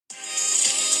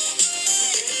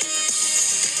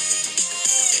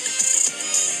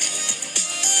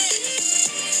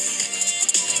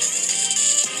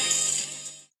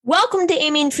Welcome to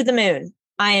Aiming for the Moon.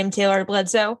 I am Taylor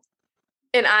Bledsoe.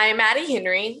 And I am Maddie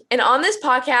Henry. And on this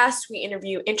podcast, we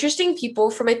interview interesting people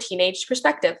from a teenage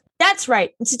perspective. That's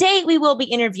right. And today we will be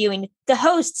interviewing the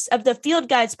hosts of the Field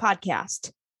Guides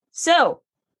podcast. So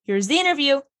here's the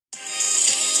interview.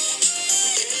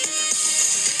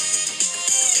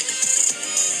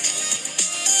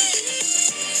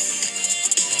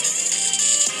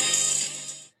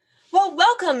 Well,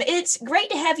 welcome. It's great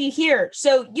to have you here.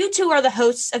 So you two are the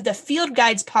hosts of the Field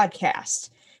Guides podcast.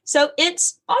 So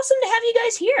it's awesome to have you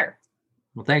guys here.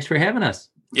 Well, thanks for having us.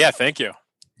 Yeah, thank you.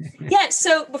 Yeah,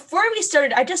 so before we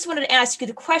started, I just wanted to ask you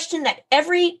the question that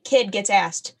every kid gets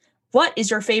asked. What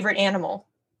is your favorite animal?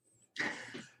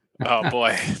 Oh,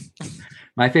 boy.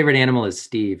 My favorite animal is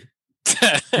Steve.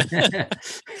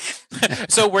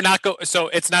 So so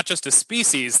it's not just a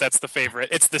species that's the favorite.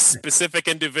 It's the specific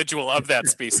individual of that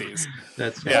species.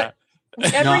 That's right. Yeah.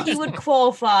 Whatever he would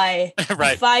qualify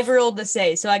Right. a 5-year-old to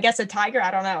say. So I guess a tiger,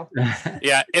 I don't know.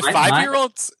 Yeah. If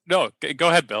 5-year-olds, no, go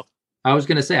ahead, Bill. I was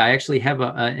going to say, I actually have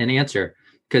an answer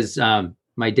because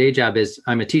my day job is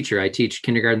I'm a teacher. I teach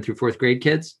kindergarten through 4th grade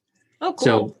kids. Oh,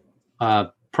 cool.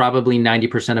 So probably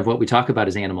 90% of what we talk about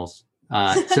is animals.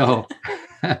 So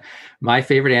my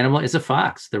favorite animal is a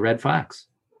fox, the red fox.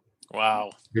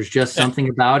 Wow. There's just something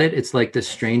about it. It's like this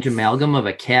strange amalgam of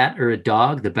a cat or a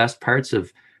dog, the best parts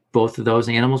of both of those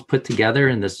animals put together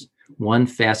in this one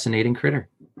fascinating critter.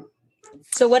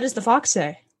 So what does the fox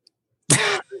say?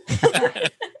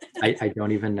 I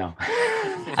don't even know.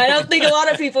 I don't think a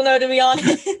lot of people know, to be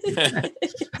honest.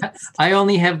 I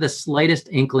only have the slightest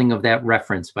inkling of that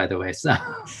reference, by the way. So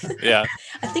Yeah.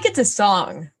 I think it's a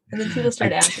song. And then people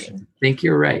start asking. I think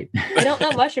you're right. I don't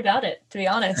know much about it, to be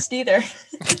honest, either.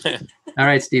 All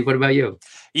right, Steve, what about you?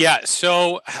 Yeah.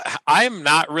 So I'm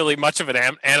not really much of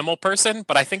an animal person,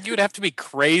 but I think you'd have to be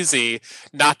crazy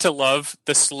not to love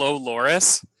the slow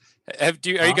loris. Are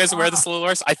you guys aware of the slow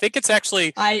loris? I think it's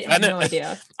actually I have no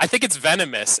idea. I think it's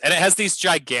venomous, and it has these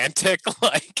gigantic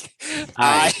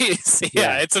eyes.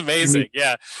 Yeah, it's amazing.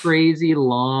 Yeah, crazy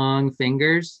long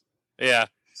fingers. Yeah.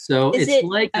 So Is it's it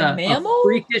like a mammal?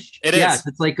 freakish. It yes, is.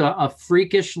 It's like a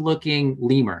freakish looking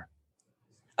lemur.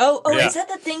 Oh, Yeah. Is that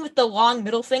the thing with the long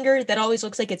middle finger that always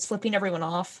looks like it's flipping everyone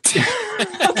off?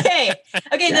 Okay,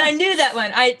 then I knew that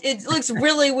one. It looks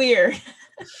really weird.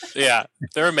 Yeah,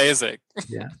 they're amazing.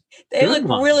 Yeah, They Good look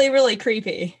one. really, really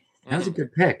creepy. that was a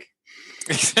good pick.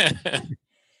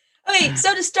 Okay,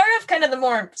 so to start off kind of the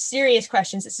more serious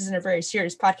questions, this isn't a very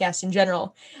serious podcast in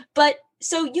general, but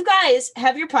so you guys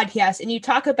have your podcast and you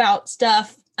talk about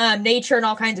stuff, nature and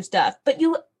all kinds of stuff, but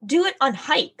you do it on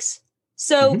hikes.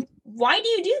 So why do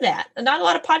you do that? Not a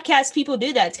lot of podcast people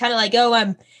do that. It's kind of like, oh,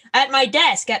 I'm at my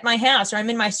desk at my house or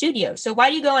I'm in my studio. So why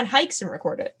do you go on hikes and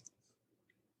record it?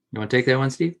 You want to take that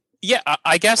one, Steve? Yeah,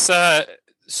 I guess.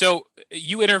 So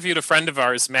you interviewed a friend of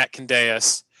ours, Matt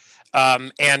Candeas,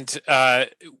 and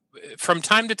from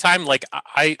time to time, like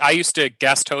I used to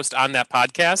guest host on that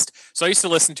podcast, so I used to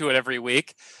listen to it every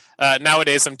week.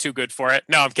 Nowadays, I'm too good for it.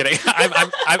 No, I'm kidding.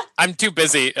 I'm too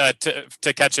busy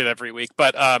to catch it every week.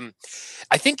 But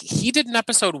I think he did an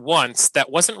episode once that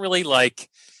wasn't really like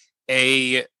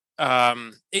a.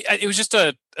 It was just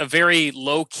a very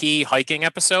low key hiking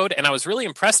episode, and I was really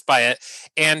impressed by it.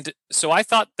 And so I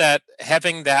thought that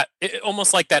having that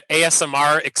almost like that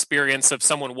ASMR experience of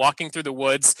someone walking through the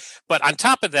woods, but on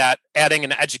top of that, adding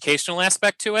an educational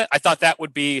aspect to it, I thought that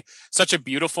would be such a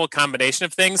beautiful combination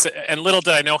of things. And little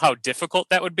did I know how difficult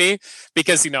that would be,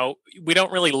 because, we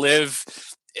don't really live.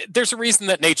 There's a reason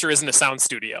that nature isn't a sound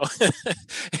studio.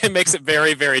 It makes it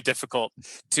very, very difficult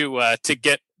to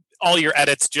get all your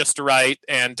edits just right,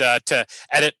 and to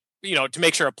edit, to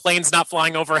make sure a plane's not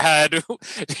flying overhead,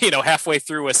 halfway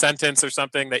through a sentence or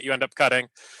something that you end up cutting.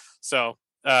 So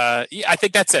yeah, I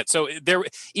think that's it. So there,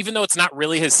 even though it's not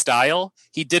really his style,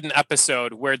 he did an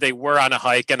episode where they were on a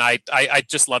hike, and I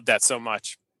just loved that so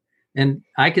much. And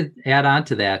I could add on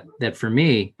to that for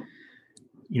me,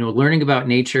 learning about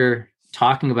nature,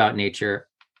 talking about nature,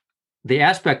 the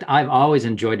aspect I've always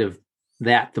enjoyed of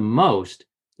that the most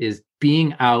is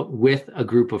being out with a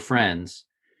group of friends,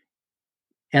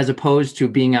 as opposed to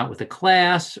being out with a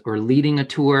class or leading a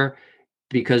tour,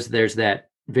 because there's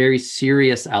that very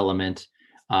serious element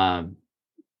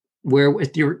where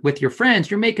with your friends,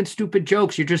 you're making stupid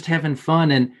jokes, you're just having fun,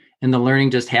 and the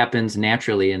learning just happens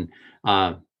naturally. And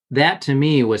that to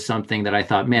me was something that I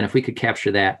thought, man, if we could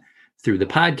capture that through the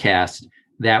podcast,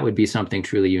 that would be something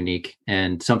truly unique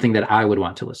and something that I would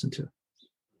want to listen to.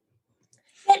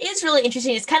 That is is really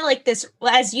interesting. It's kind of like this,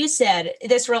 as you said,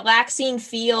 this relaxing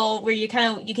feel where you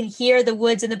can hear the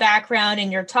woods in the background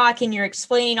and you're talking, you're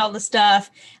explaining all the stuff.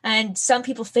 And some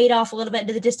people fade off a little bit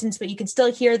into the distance, but you can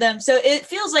still hear them. So it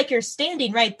feels like you're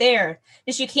standing right there.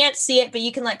 Just you can't see it, but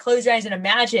you can like close your eyes and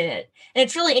imagine it. And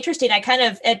it's really interesting.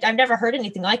 I've never heard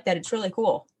anything like that. It's really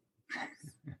cool.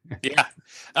 Yeah.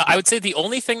 I would say the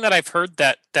only thing that I've heard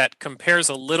that compares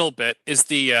a little bit is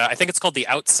the I think it's called the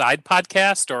Outside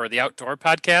Podcast or the Outdoor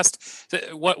Podcast.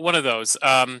 One of those.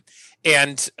 But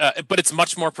it's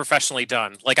much more professionally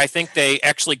done. Like I think they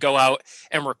actually go out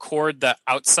and record the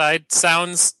outside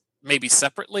sounds maybe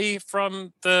separately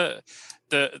from the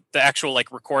actual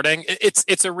like recording.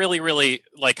 It's a really, really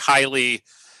like highly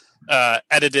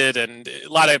edited, and a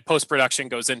lot of post-production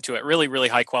goes into it. Really, really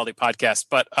high quality podcast,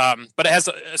 but it has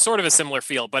a sort of a similar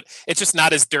feel, but it's just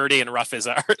not as dirty and rough as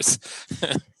ours.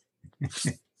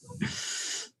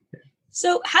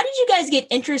 So how did you guys get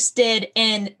interested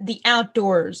in the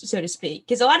outdoors, so to speak?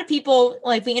 Because a lot of people,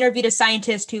 like we interviewed a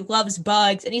scientist who loves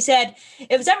bugs, and he said,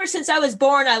 it was ever since I was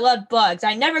born, I loved bugs.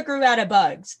 I never grew out of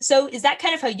bugs. So is that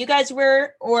kind of how you guys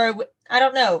were? Or I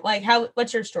don't know, like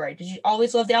what's your story? Did you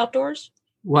always love the outdoors?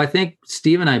 Well, I think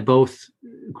Steve and I both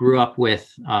grew up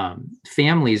with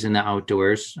families in the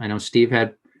outdoors. I know Steve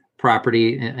had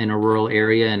property in a rural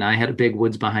area, and I had a big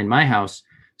woods behind my house.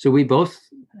 So we both,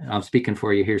 I'm speaking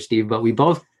for you here, Steve, but we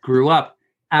both grew up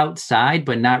outside,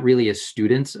 but not really as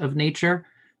students of nature.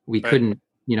 We couldn't,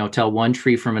 tell one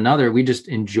tree from another. We just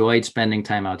enjoyed spending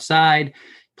time outside,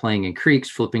 playing in creeks,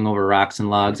 flipping over rocks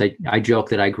and logs. I joke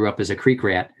that I grew up as a creek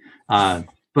rat.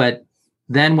 But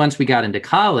then once we got into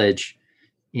college,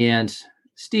 and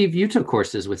Steve, you took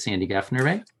courses with Sandy Gaffner,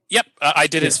 right? Yep. I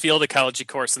did his field ecology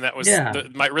course, and that was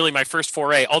my first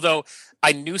foray. Although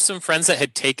I knew some friends that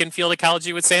had taken field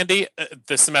ecology with Sandy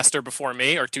the semester before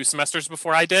me, or 2 semesters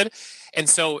before I did. And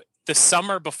so the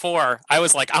summer before, I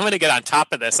was like, I'm going to get on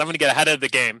top of this. I'm going to get ahead of the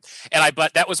game. And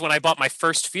that was when I bought my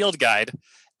first field guide.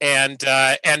 And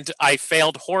I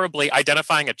failed horribly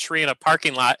identifying a tree in a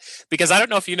parking lot, because I don't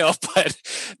know if you know, but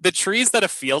the trees that a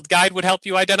field guide would help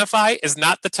you identify is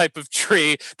not the type of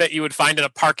tree that you would find in a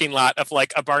parking lot of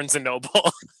like a Barnes and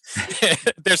Noble.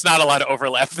 There's not a lot of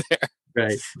overlap there.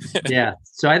 Right. Yeah.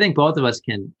 So I think both of us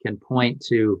can point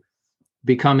to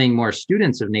becoming more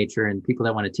students of nature and people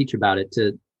that want to teach about it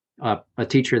to a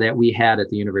teacher that we had at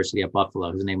the University of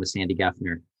Buffalo. His name was Sandy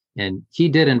Gaffner. And he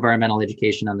did environmental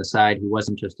education on the side. He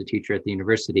wasn't just a teacher at the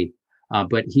university,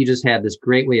 but he just had this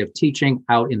great way of teaching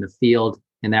out in the field.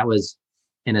 And that was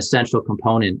an essential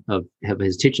component of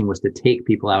his teaching, was to take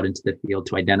people out into the field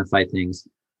to identify things,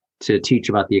 to teach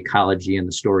about the ecology and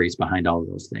the stories behind all of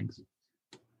those things.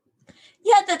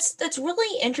 Yeah, that's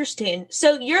really interesting.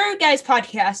 So your guys'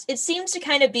 podcast, it seems to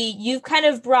kind of be, you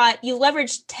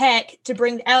leverage tech to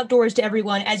bring the outdoors to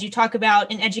everyone as you talk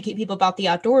about and educate people about the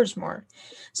outdoors more.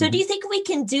 So do you think we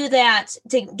can do that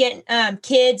to get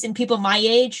kids and people my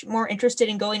age more interested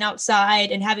in going outside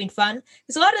and having fun?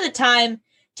 Because a lot of the time,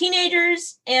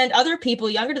 teenagers and other people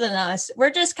younger than us, we're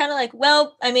just kind of like,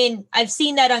 well, I mean, I've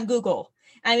seen that on Google.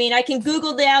 I mean, I can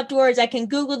Google the outdoors. I can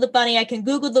Google the bunny. I can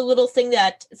Google the little thing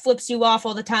that flips you off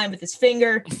all the time with his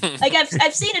finger. Like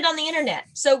I've seen it on the internet.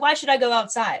 So why should I go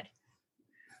outside?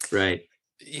 Right.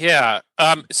 Yeah.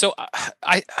 So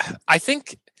I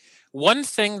think one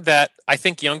thing that I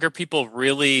think younger people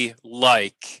really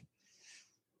like,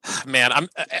 man, I'm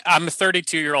a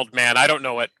 32-year-old man. I don't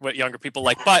know what younger people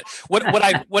like, but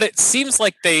what it seems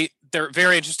like they're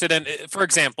very interested in, for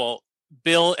example,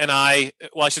 Bill and I,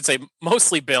 well, I should say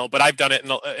mostly Bill, but I've done it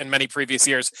in many previous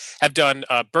years, have done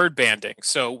bird banding.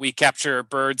 So we capture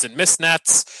birds in mist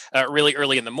nets really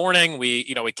early in the morning. We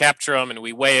capture them and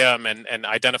we weigh them and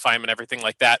identify them and everything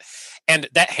like that. And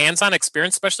that hands-on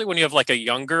experience, especially when you have like a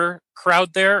younger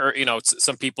crowd there, or,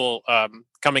 some people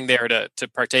coming there to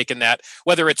partake in that,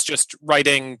 whether it's just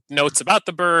writing notes about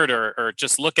the bird or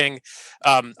just looking,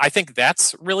 I think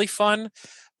that's really fun.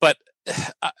 But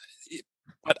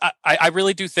I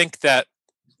really do think that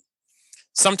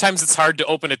sometimes it's hard to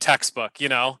open a textbook,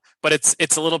 but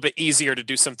it's a little bit easier to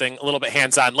do something a little bit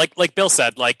hands-on. Like Bill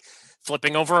said, like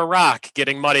flipping over a rock,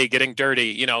 getting muddy, getting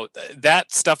dirty,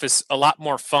 that stuff is a lot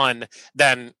more fun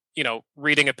than,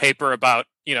 reading a paper about,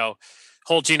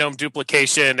 whole genome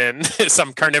duplication and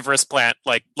some carnivorous plant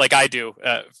like I do,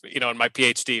 in my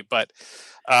PhD. But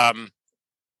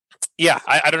yeah,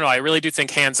 I don't know. I really do think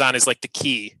hands-on is like the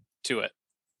key to it.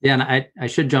 Yeah, and I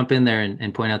should jump in there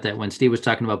and point out that when Steve was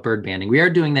talking about bird banding, we are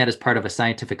doing that as part of a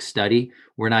scientific study.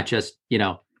 We're not just,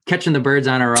 catching the birds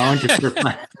on our own just for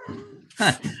fun.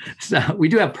 So we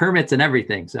do have permits and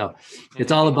everything. So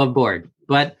it's all above board.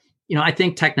 But, I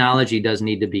think technology does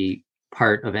need to be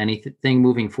part of anything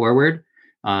moving forward.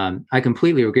 I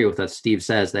completely agree with what Steve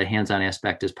says, that hands-on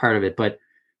aspect is part of it, but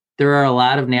there are a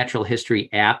lot of natural history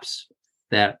apps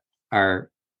that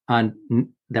are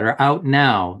out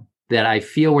now that I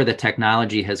feel where the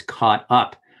technology has caught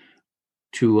up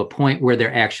to a point where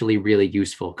they're actually really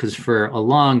useful. Because for a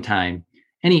long time,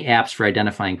 any apps for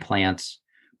identifying plants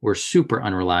were super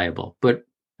unreliable. But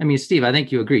I mean, Steve, I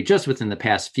think you agree, just within the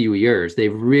past few years,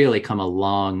 they've really come a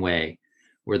long way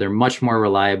where they're much more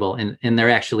reliable and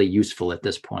they're actually useful at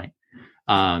this point.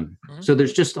 So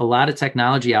there's just a lot of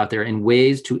technology out there and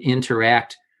ways to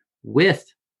interact with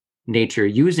nature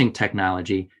using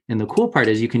technology. And the cool part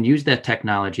is you can use that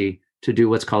technology to do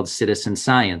what's called citizen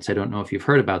science. I don't know if you've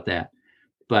heard about that,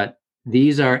 but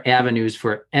these are avenues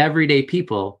for everyday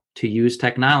people to use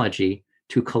technology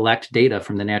to collect data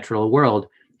from the natural world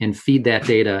and feed that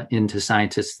data into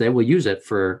scientists that will use it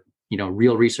for,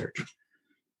 real research.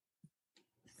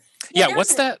 Yeah,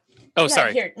 what's that? Oh, yeah,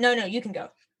 sorry. Here. No, you can go.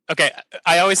 Okay,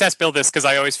 I always ask Bill this because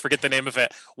I always forget the name of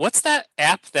it. What's that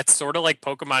app that's sort of like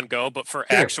Pokemon Go, but for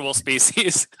actual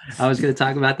species? I was going to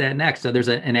talk about that next. So there's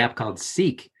an app called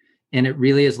Seek, and it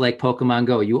really is like Pokemon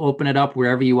Go. You open it up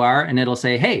wherever you are, and it'll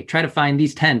say, hey, try to find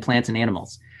these 10 plants and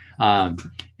animals.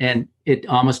 And it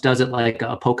almost does it like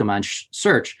a Pokemon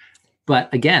search.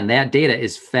 But again, that data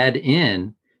is fed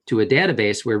in to a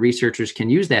database where researchers can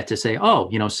use that to say, oh,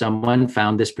 someone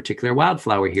found this particular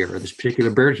wildflower here or this particular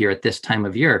bird here at this time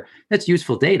of year. That's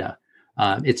useful data.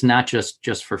 It's not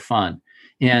just for fun.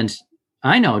 And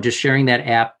I know just sharing that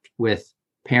app with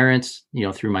parents,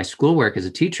 through my schoolwork as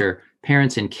a teacher,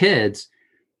 parents and kids,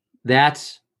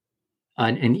 that's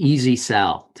an easy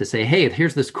sell to say, hey,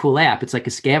 here's this cool app. It's like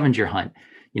a scavenger hunt.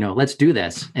 Let's do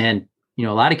this. And, a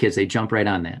lot of kids, they jump right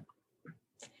on that.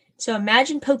 So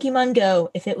imagine Pokemon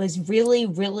Go if it was really,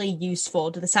 really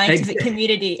useful to the scientific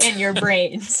community and your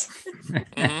brains.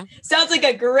 Sounds like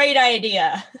a great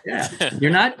idea. Yeah,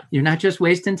 you're not just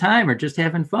wasting time or just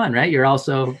having fun, right? You're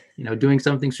also, doing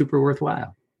something super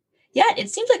worthwhile. Yeah,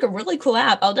 it seems like a really cool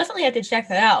app. I'll definitely have to check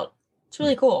that out. It's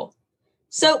really cool.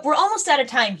 So we're almost out of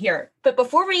time here. But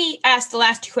before we ask the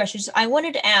last two questions, I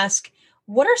wanted to ask,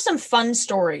 what are some fun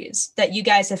stories that you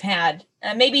guys have had?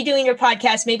 Maybe doing your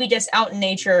podcast, maybe just out in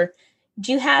nature.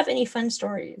 Do you have any fun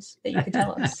stories that you could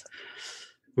tell us?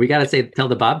 We got to tell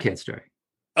the Bobcat story.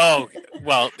 Oh,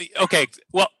 well, okay.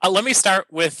 Well, let me start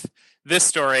with this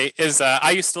story.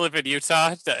 I used to live in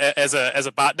Utah as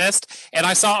a botanist, and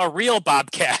I saw a real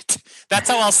bobcat. That's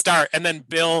how I'll start. And then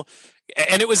Bill,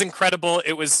 and it was incredible.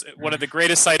 It was one of the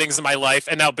greatest sightings of my life.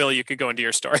 And now, Bill, you could go into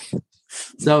your story.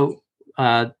 So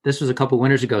this was a couple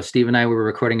winters ago. Steve and I were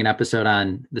recording an episode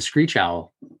on the screech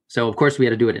owl. So, of course, we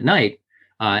had to do it at night.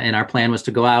 And our plan was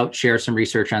to go out, share some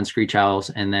research on screech owls,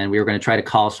 and then we were going to try to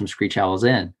call some screech owls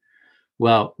in.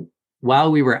 Well,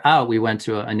 while we were out, we went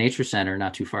to a nature center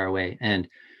not too far away. And,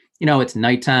 it's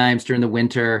nighttime, it's during the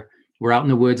winter. We're out in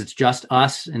the woods. It's just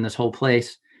us in this whole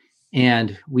place.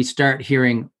 And we start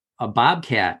hearing a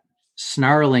bobcat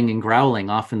snarling and growling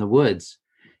off in the woods.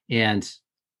 And,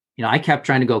 I kept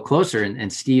trying to go closer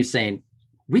and Steve saying,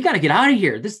 we got to get out of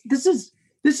here. This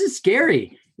is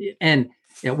scary. And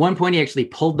at one point, he actually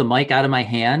pulled the mic out of my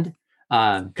hand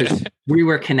because we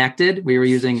were connected. We were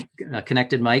using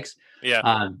connected mics.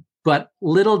 Yeah. But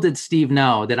little did Steve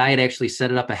know that I had actually set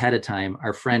it up ahead of time.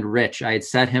 Our friend Rich, I had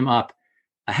set him up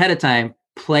ahead of time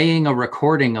playing a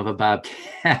recording of a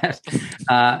bobcat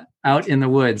out in the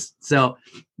woods. So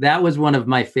that was one of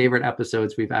my favorite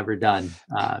episodes we've ever done.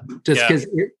 Just because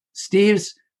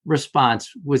Steve's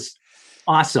response was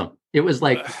awesome. It was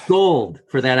like gold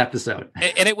for that episode.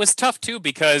 And it was tough too,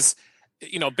 because,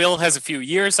 Bill has a few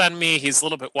years on me. He's a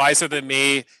little bit wiser than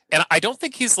me. And I don't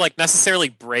think he's like necessarily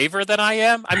braver than I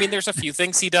am. I mean, there's a few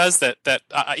things he does that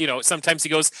sometimes he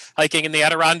goes hiking in the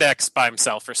Adirondacks by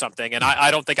himself or something. And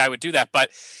I don't think I would do that.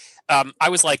 But I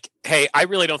was like, hey, I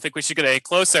really don't think we should get any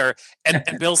closer. And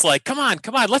Bill's like, come on,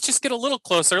 let's just get a little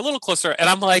closer. And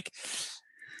I'm like,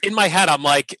 in my head, I'm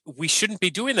like, we shouldn't be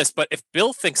doing this, but if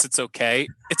Bill thinks it's okay,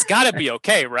 it's got to be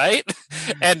okay, right?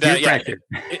 And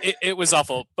it was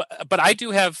awful. But I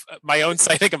do have my own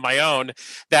sighting of my own.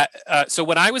 That so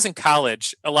when I was in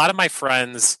college, a lot of my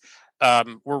friends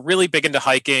were really big into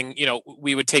hiking.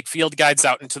 We would take field guides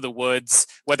out into the woods,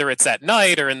 whether it's at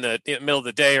night or in the middle of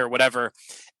the day or whatever.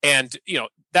 And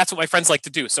that's what my friends like to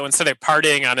do. So instead of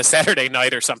partying on a Saturday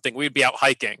night or something, we'd be out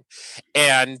hiking.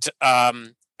 And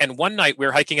one night we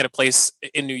were hiking at a place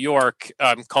in New York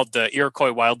called the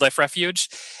Iroquois Wildlife Refuge.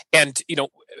 And,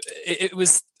 it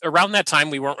was around that time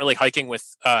we weren't really hiking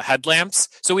with headlamps,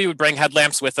 so we would bring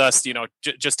headlamps with us,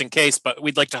 just in case. But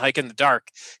we'd like to hike in the dark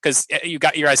because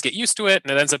your eyes get used to it,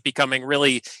 and it ends up becoming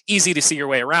really easy to see your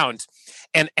way around.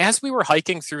 And as we were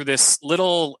hiking through this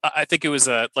little, I think it was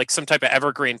like some type of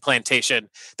evergreen plantation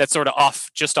that's sort of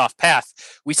just off path,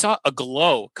 we saw a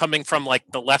glow coming from like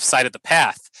the left side of the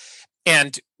path.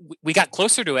 And we got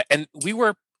closer to it, and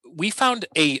we found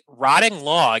a rotting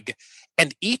log,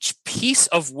 and each piece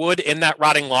of wood in that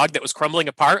rotting log that was crumbling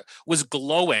apart was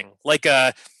glowing like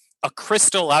a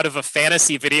crystal out of a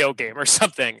fantasy video game or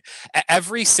something.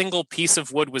 Every single piece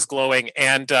of wood was glowing,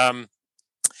 and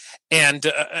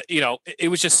it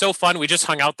was just so fun. We just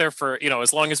hung out there for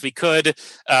as long as we could,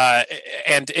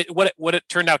 and what it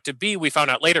turned out to be, we found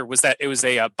out later, was that it was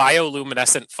a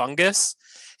bioluminescent fungus,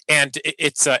 and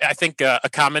it's I think a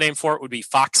common name for it would be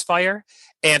foxfire,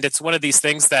 and it's one of these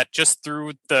things that just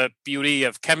through the beauty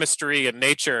of chemistry and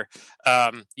nature,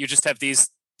 you just have these.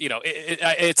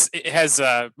 It has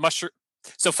mushroom.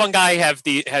 So fungi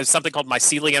has something called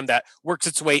mycelium that works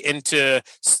its way into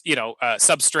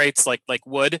substrates like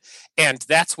wood, and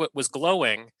that's what was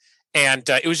glowing. And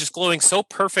it was just glowing so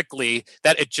perfectly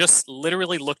that it just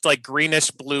literally looked like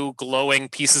greenish blue glowing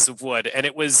pieces of wood, and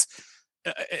it was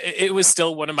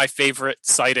still one of my favorite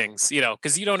sightings.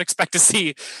 Because you don't expect to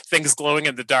see things glowing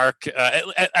in the dark.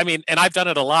 And I've done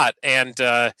it a lot, and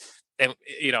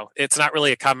it's not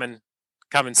really a common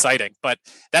sighting, but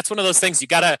that's one of those things you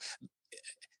gotta.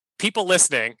 People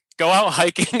listening, go out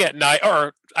hiking at night,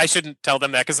 or I shouldn't tell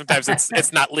them that because sometimes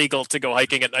it's not legal to go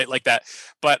hiking at night like that.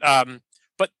 But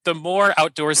the more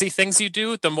outdoorsy things you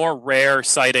do, the more rare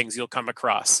sightings you'll come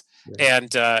across,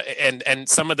 yeah. And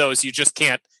some of those you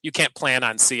can't plan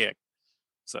on seeing.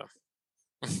 So,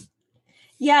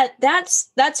 yeah,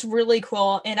 that's really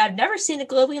cool, and I've never seen a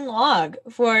glowing log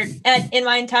in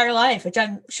my entire life, which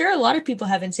I'm sure a lot of people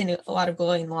haven't seen a lot of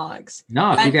glowing logs.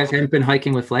 No, if you guys hadn't been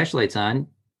hiking with flashlights on,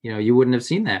 you wouldn't have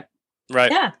seen that.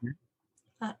 Right. Yeah.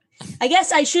 I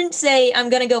guess I shouldn't say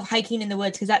I'm going to go hiking in the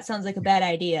woods because that sounds like a bad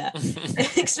idea,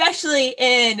 especially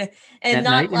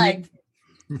not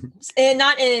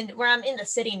in where I'm in the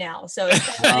city now. So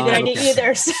it's not a good idea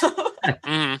either. So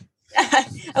I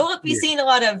won't be seeing a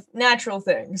lot of natural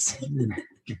things.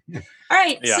 All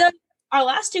right. Yeah. So our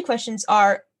last two questions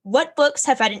are, what books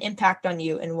have had an impact on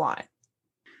you and why?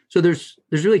 So there's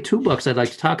really two books I'd like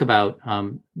to talk about.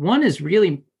 One is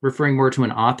really referring more to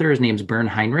an author. His name's Bern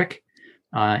Heinrich,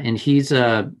 and he's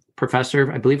a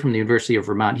professor, I believe, from the University of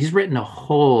Vermont. He's written a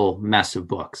whole mess of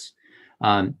books.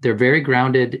 They're very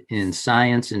grounded in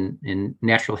science and in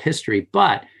natural history,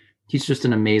 but he's just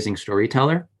an amazing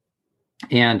storyteller.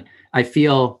 And I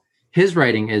feel his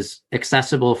writing is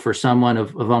accessible for someone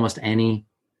of almost any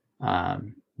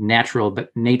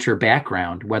nature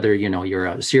background, whether you're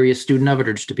a serious student of it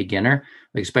or just a beginner.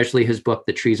 Like especially his book,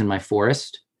 The Trees in My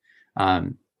Forest.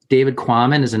 David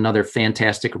Quammen is another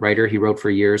fantastic writer. He wrote for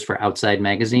years for Outside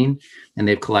Magazine, and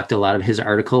they've collected a lot of his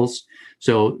articles.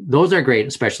 So those are great,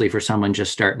 especially for someone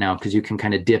just starting out, because you can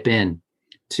kind of dip in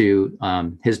to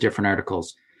his different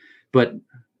articles. But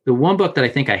the one book that I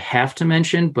think I have to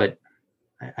mention, but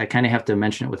I kind of have to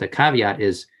mention it with a caveat,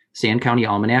 is Sand County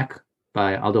Almanac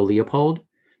by Aldo Leopold.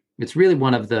 It's really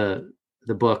one of the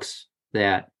books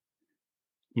that,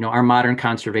 our modern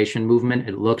conservation movement,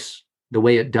 it looks the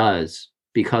way it does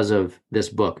because of this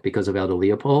book, because of Aldo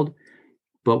Leopold.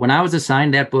 But when I was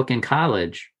assigned that book in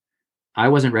college, I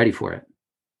wasn't ready for it.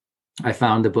 I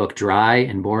found the book dry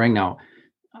and boring. Now,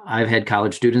 I've had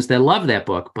college students that love that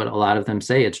book, but a lot of them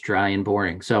say it's dry and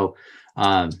boring. So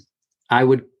I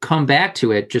would come back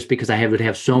to it just because I would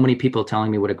have so many people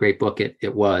telling me what a great book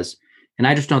it was. And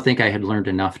I just don't think I had learned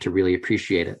enough to really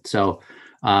appreciate it. So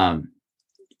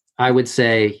I would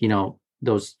say,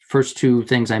 those first two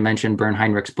things I mentioned, Bern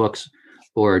Heinrich's books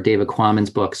or David Quammen's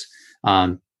books.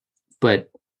 But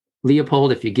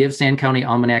Leopold, if you give Sand County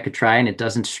Almanac a try and it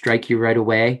doesn't strike you right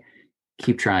away,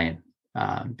 keep trying.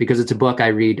 Because it's a book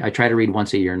I try to read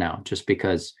once a year now, just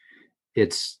because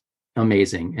it's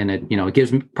amazing. And it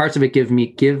gives me, parts of it give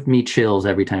me chills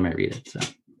every time I read it. So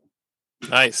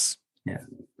nice. Yeah.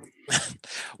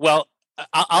 Well,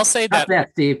 I'll say top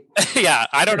that, Steve. Yeah,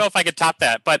 I don't know if I could top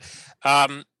that, but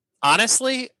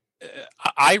honestly,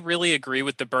 I really agree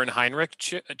with the Bern Heinrich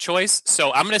choice.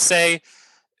 So I'm going to say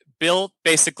Bill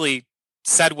basically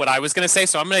said what I was going to say.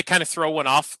 So I'm going to kind of throw one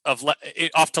off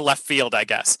to left field, I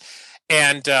guess.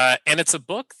 And it's a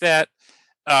book that.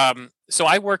 So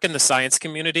I work in the science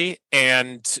community,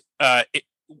 and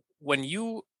when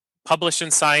you publish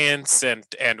in science and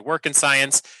work in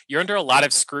science, you're under a lot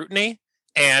of scrutiny,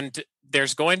 and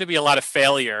there's going to be a lot of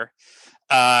failure.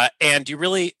 And you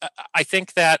really, I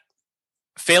think that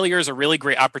failure is a really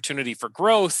great opportunity for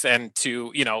growth and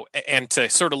to, and to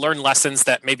sort of learn lessons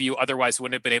that maybe you otherwise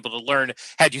wouldn't have been able to learn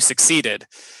had you succeeded.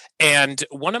 And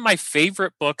one of my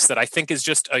favorite books that I think is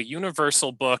just a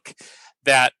universal book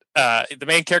that the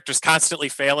main character is constantly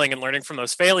failing and learning from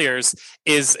those failures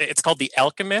it's called The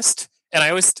Alchemist. And I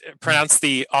always pronounce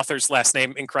the author's last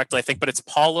name incorrectly, I think, but it's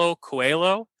Paulo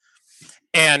Coelho.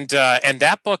 And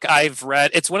that book I've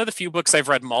read, it's one of the few books I've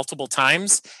read multiple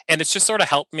times, and it's just sort of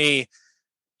helped me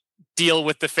deal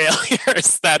with the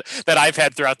failures that I've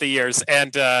had throughout the years.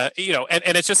 And and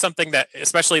it's just something that,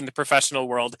 especially in the professional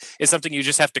world, is something you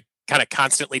just have to kind of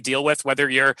constantly deal with, whether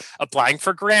you're applying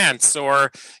for grants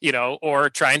or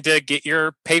trying to get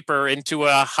your paper into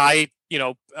a high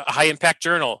impact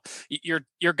journal.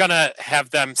 You're gonna have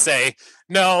them say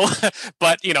no,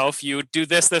 but if you do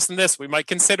this and this, we might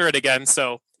consider it again.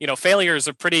 So failure is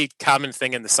a pretty common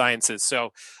thing in the sciences.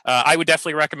 So I would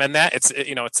definitely recommend that.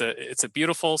 It's a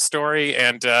beautiful story,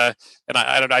 and I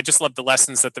don't know, I just love the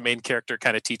lessons that the main character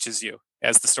kind of teaches you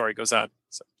as the story goes on.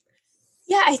 So.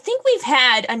 Yeah, I think we've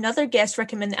had another guest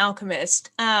recommend The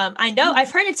Alchemist. I know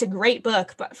I've heard it's a great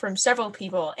book, but from several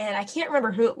people, and I can't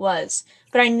remember who it was,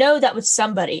 but I know that was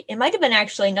somebody. It might have been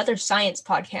actually another science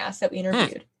podcast that we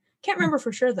interviewed. Can't remember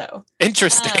for sure though.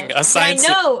 Interesting. A science.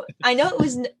 I know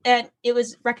it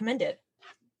was recommended.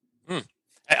 I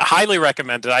highly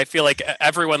recommend it. I feel like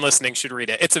everyone listening should read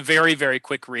it. It's a very, very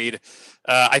quick read.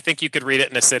 I think you could read it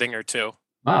in a sitting or two.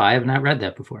 Wow, I have not read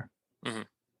that before.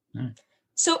 Mm-hmm.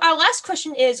 So our last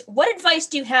question is, what advice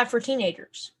do you have for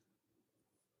teenagers?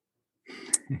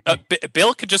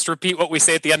 Bill could just repeat what we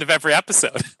say at the end of every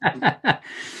episode.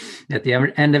 At the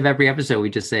end of every episode, we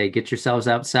just say, get yourselves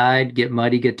outside, get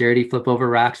muddy, get dirty, flip over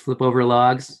rocks, flip over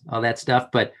logs, all that stuff.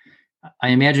 But I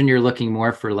imagine you're looking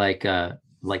more for like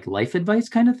life advice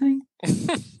kind of thing.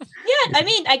 Yeah, I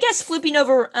mean, I guess flipping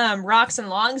over rocks and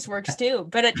logs works too.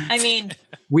 But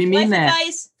we mean that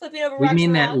advice, flipping over we rocks mean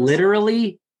and that logs.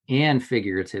 literally and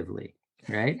figuratively,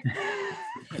 right?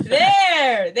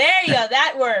 There you go.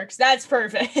 That works. That's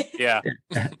perfect. Yeah.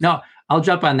 No, I'll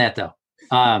jump on that though.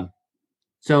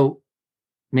 So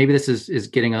maybe this is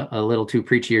getting a little too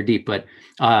preachy or deep, but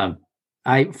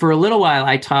for a little while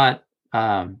I taught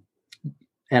at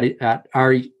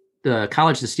the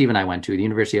college that Steve and I went to, the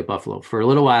University of Buffalo. For a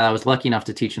little while, I was lucky enough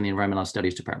to teach in the environmental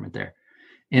studies department there,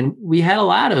 and we had a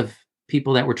lot of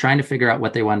people that were trying to figure out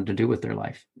what they wanted to do with their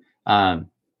life.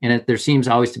 There seems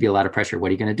always to be a lot of pressure. What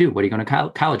are you going to do? What are you going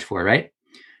to college for? Right.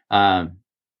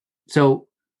 So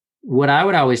what I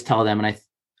would always tell them, and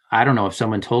I don't know if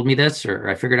someone told me this or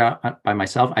I figured out by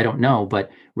myself, I don't know, but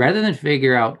rather than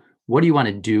figure out what do you want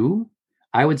to do,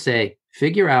 I would say,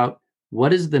 figure out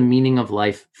what is the meaning of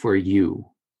life for you,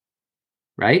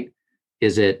 right?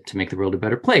 Is it to make the world a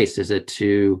better place? Is it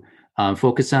to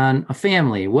focus on a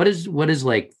family? What is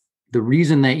like the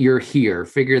reason that you're here?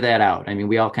 Figure that out. I mean,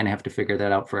 we all kind of have to figure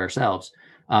that out for ourselves.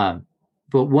 But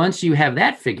once you have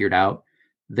that figured out,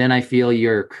 then I feel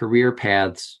your career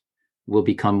paths will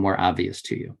become more obvious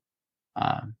to you.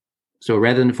 So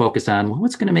rather than focus on, well,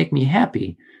 what's going to make me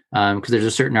happy? Because there's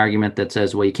a certain argument that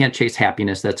says, well, you can't chase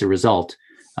happiness. That's a result.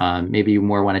 Maybe you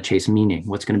more want to chase meaning.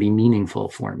 What's going to be meaningful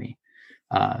for me?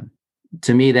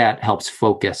 To me, that helps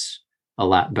focus a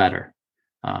lot better.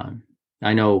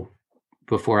 I know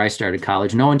before I started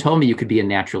college, no one told me you could be a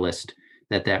naturalist,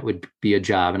 that would be a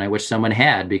job. And I wish someone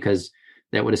had, because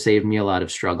that would have saved me a lot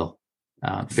of struggle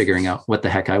figuring out what the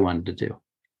heck I wanted to do.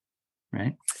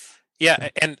 Right. Yeah.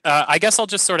 And I guess I'll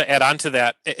just sort of add on to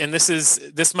that. And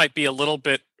this might be a little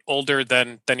bit older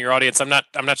than your audience. I'm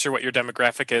not sure what your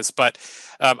demographic is, but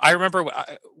I remember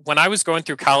when I was going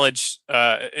through college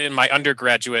in my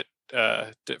undergraduate,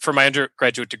 for my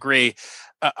undergraduate degree,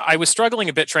 I was struggling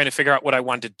a bit trying to figure out what I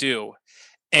wanted to do.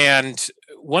 And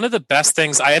one of the best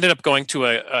things, I ended up going to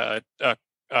a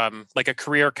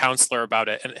career counselor about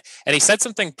it. And he said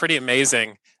something pretty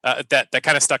amazing that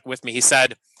kind of stuck with me. He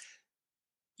said,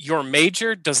 your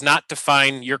major does not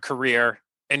define your career,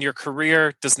 and your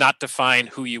career does not define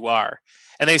who you are.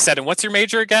 And they said, and what's your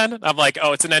major again? I'm like,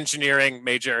 oh, it's an engineering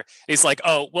major. He's like,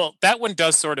 oh, well, that one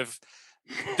does sort of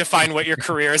define what your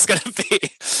career is going to be,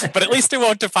 but at least it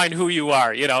won't define who you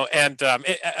are, And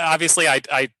obviously,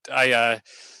 I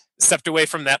stepped away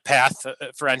from that path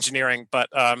for engineering, but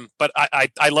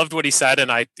I loved what he said,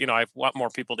 and I want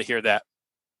more people to hear that.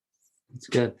 That's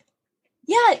good.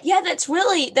 Yeah, that's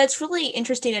really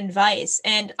interesting advice.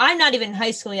 And I'm not even in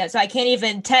high school yet, so I can't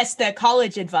even test the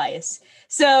college advice.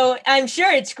 So I'm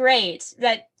sure it's great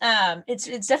that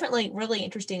it's definitely really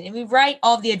interesting. And we write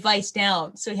all the advice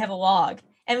down, so we have a log,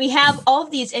 and we have all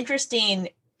of these interesting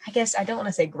I guess I don't want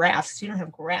to say graphs because you don't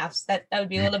have graphs. That would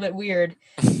be a little bit weird.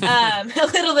 A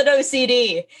little bit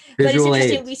OCD. Visual but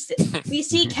it's interesting. We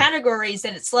see categories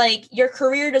that it's like your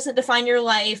career doesn't define your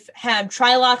life.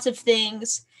 Try lots of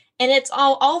things. And it's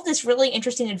all of this really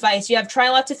interesting advice. You have try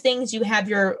lots of things. You have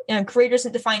your career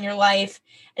doesn't define your life.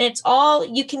 And it's all,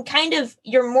 you can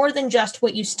you're more than just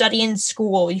what you study in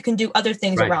school. You can do other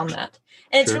things around that.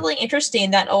 And it's really interesting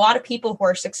that a lot of people who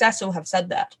are successful have said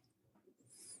that.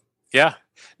 Yeah.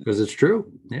 Because it's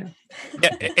true. Yeah.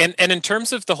 And in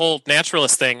terms of the whole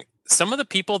naturalist thing, some of the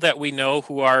people that we know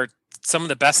who are some of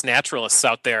the best naturalists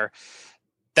out there,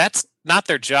 that's not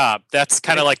their job. That's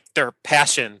kind of like their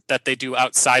passion that they do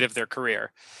outside of their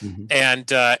career. Mm-hmm.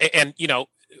 And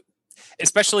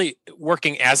especially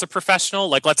working as a professional,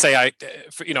 like let's say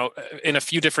in a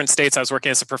few different states, I was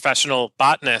working as a professional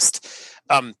botanist.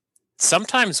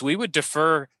 Sometimes we would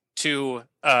defer to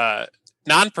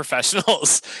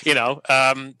non-professionals,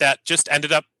 that just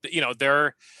ended up,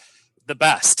 they're the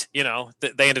best,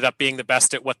 they ended up being the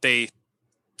best at what they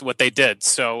did.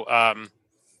 So,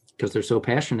 because they're so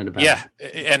passionate about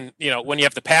it. And, when you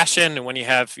have the passion and when you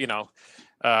have,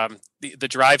 the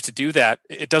drive to do that,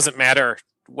 it doesn't matter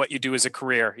what you do as a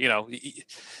career,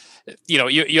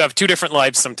 you have two different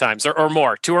lives sometimes or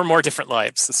more, two or more different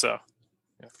lives. So.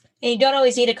 And you don't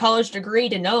always need a college degree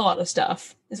to know all the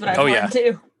stuff is what I've learned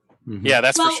too. Mm-hmm. Yeah,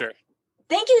 that's for sure.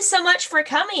 Thank you so much for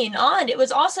coming on. It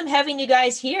was awesome having you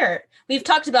guys here. We've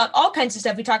talked about all kinds of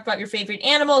stuff. We talked about your favorite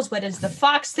animals. What does the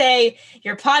fox say?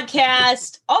 Your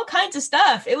podcast, all kinds of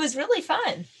stuff. It was really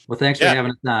fun. Well, thanks for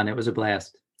having us on. It was a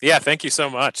blast. Yeah, thank you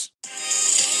so much.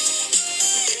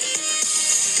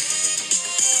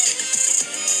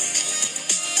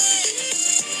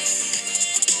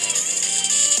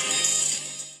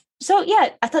 So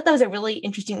I thought that was a really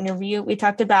interesting interview. We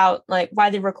talked about like why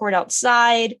they record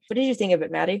outside. What did you think of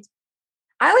it, Maddie?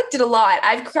 I liked it a lot.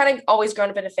 I've kind of always grown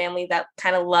up in a family that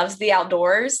kind of loves the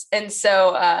outdoors. And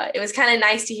so it was kind of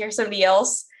nice to hear somebody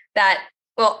else that,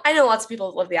 well, I know lots of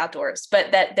people love the outdoors,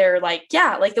 but that they're like,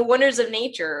 like the wonders of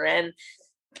nature. And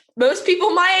most people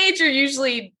my age are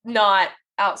usually not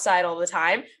outside all the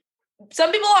time.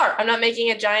 Some people are. I'm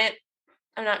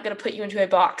not going to put you into a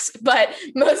box, but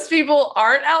most people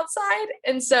aren't outside.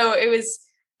 And so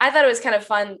I thought it was kind of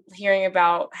fun hearing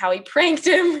about how he pranked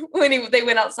him when they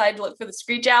went outside to look for the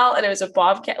screech owl. And it was a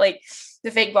bobcat, like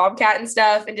the fake bobcat and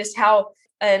stuff, and just how,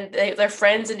 and they're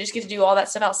friends and just get to do all that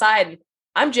stuff outside. And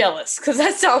I'm jealous because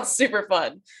that sounds super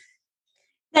fun.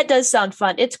 That does sound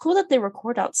fun. It's cool that they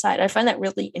record outside. I find that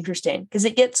really interesting because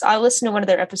I listen to one of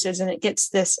their episodes and it gets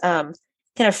this kind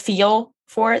of feel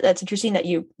for it. That's interesting that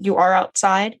you are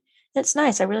outside. That's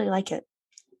nice. I really like it.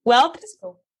 Well,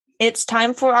 cool. It's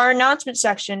time for our announcement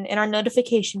section and our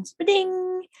notifications.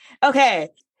 Ding. Okay.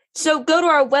 So go to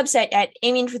our website at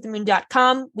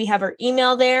aimingforthemoon.com. We have our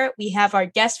email there. We have our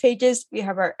guest pages. We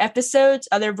have our episodes,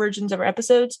 other versions of our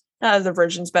episodes, not other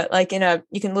versions, but like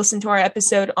you can listen to our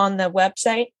episode on the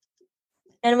website.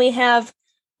 And we have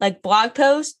like blog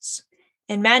posts.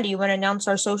 And Mandy, you want to announce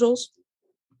our socials?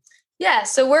 Yeah,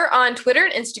 so we're on Twitter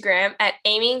and Instagram at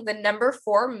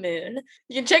aiming4moon.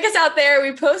 You can check us out there.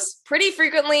 We post pretty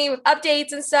frequently with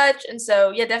updates and such. And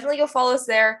so, definitely go follow us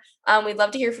there. We'd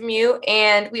love to hear from you.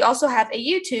 And we also have a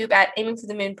YouTube at Aiming for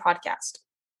the Moon podcast.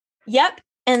 Yep.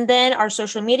 And then our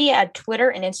social media at Twitter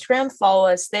and Instagram. Follow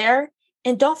us there.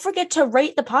 And don't forget to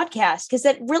rate the podcast because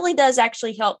that really does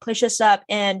actually help push us up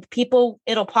and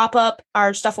it'll pop up.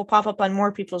 Our stuff will pop up on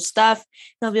more people's stuff.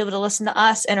 They'll be able to listen to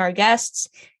us and our guests.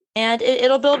 And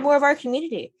it'll build more of our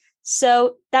community.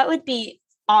 So that would be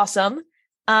awesome.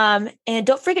 And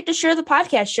don't forget to share the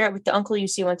podcast. Share it with the uncle you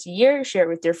see once a year. Share it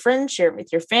with your friends. Share it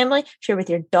with your family. Share it with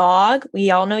your dog.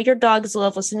 We all know your dogs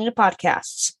love listening to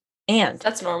podcasts. And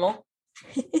that's normal.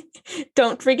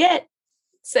 Don't forget.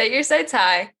 Set your sights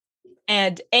high.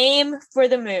 And aim for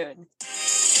the moon.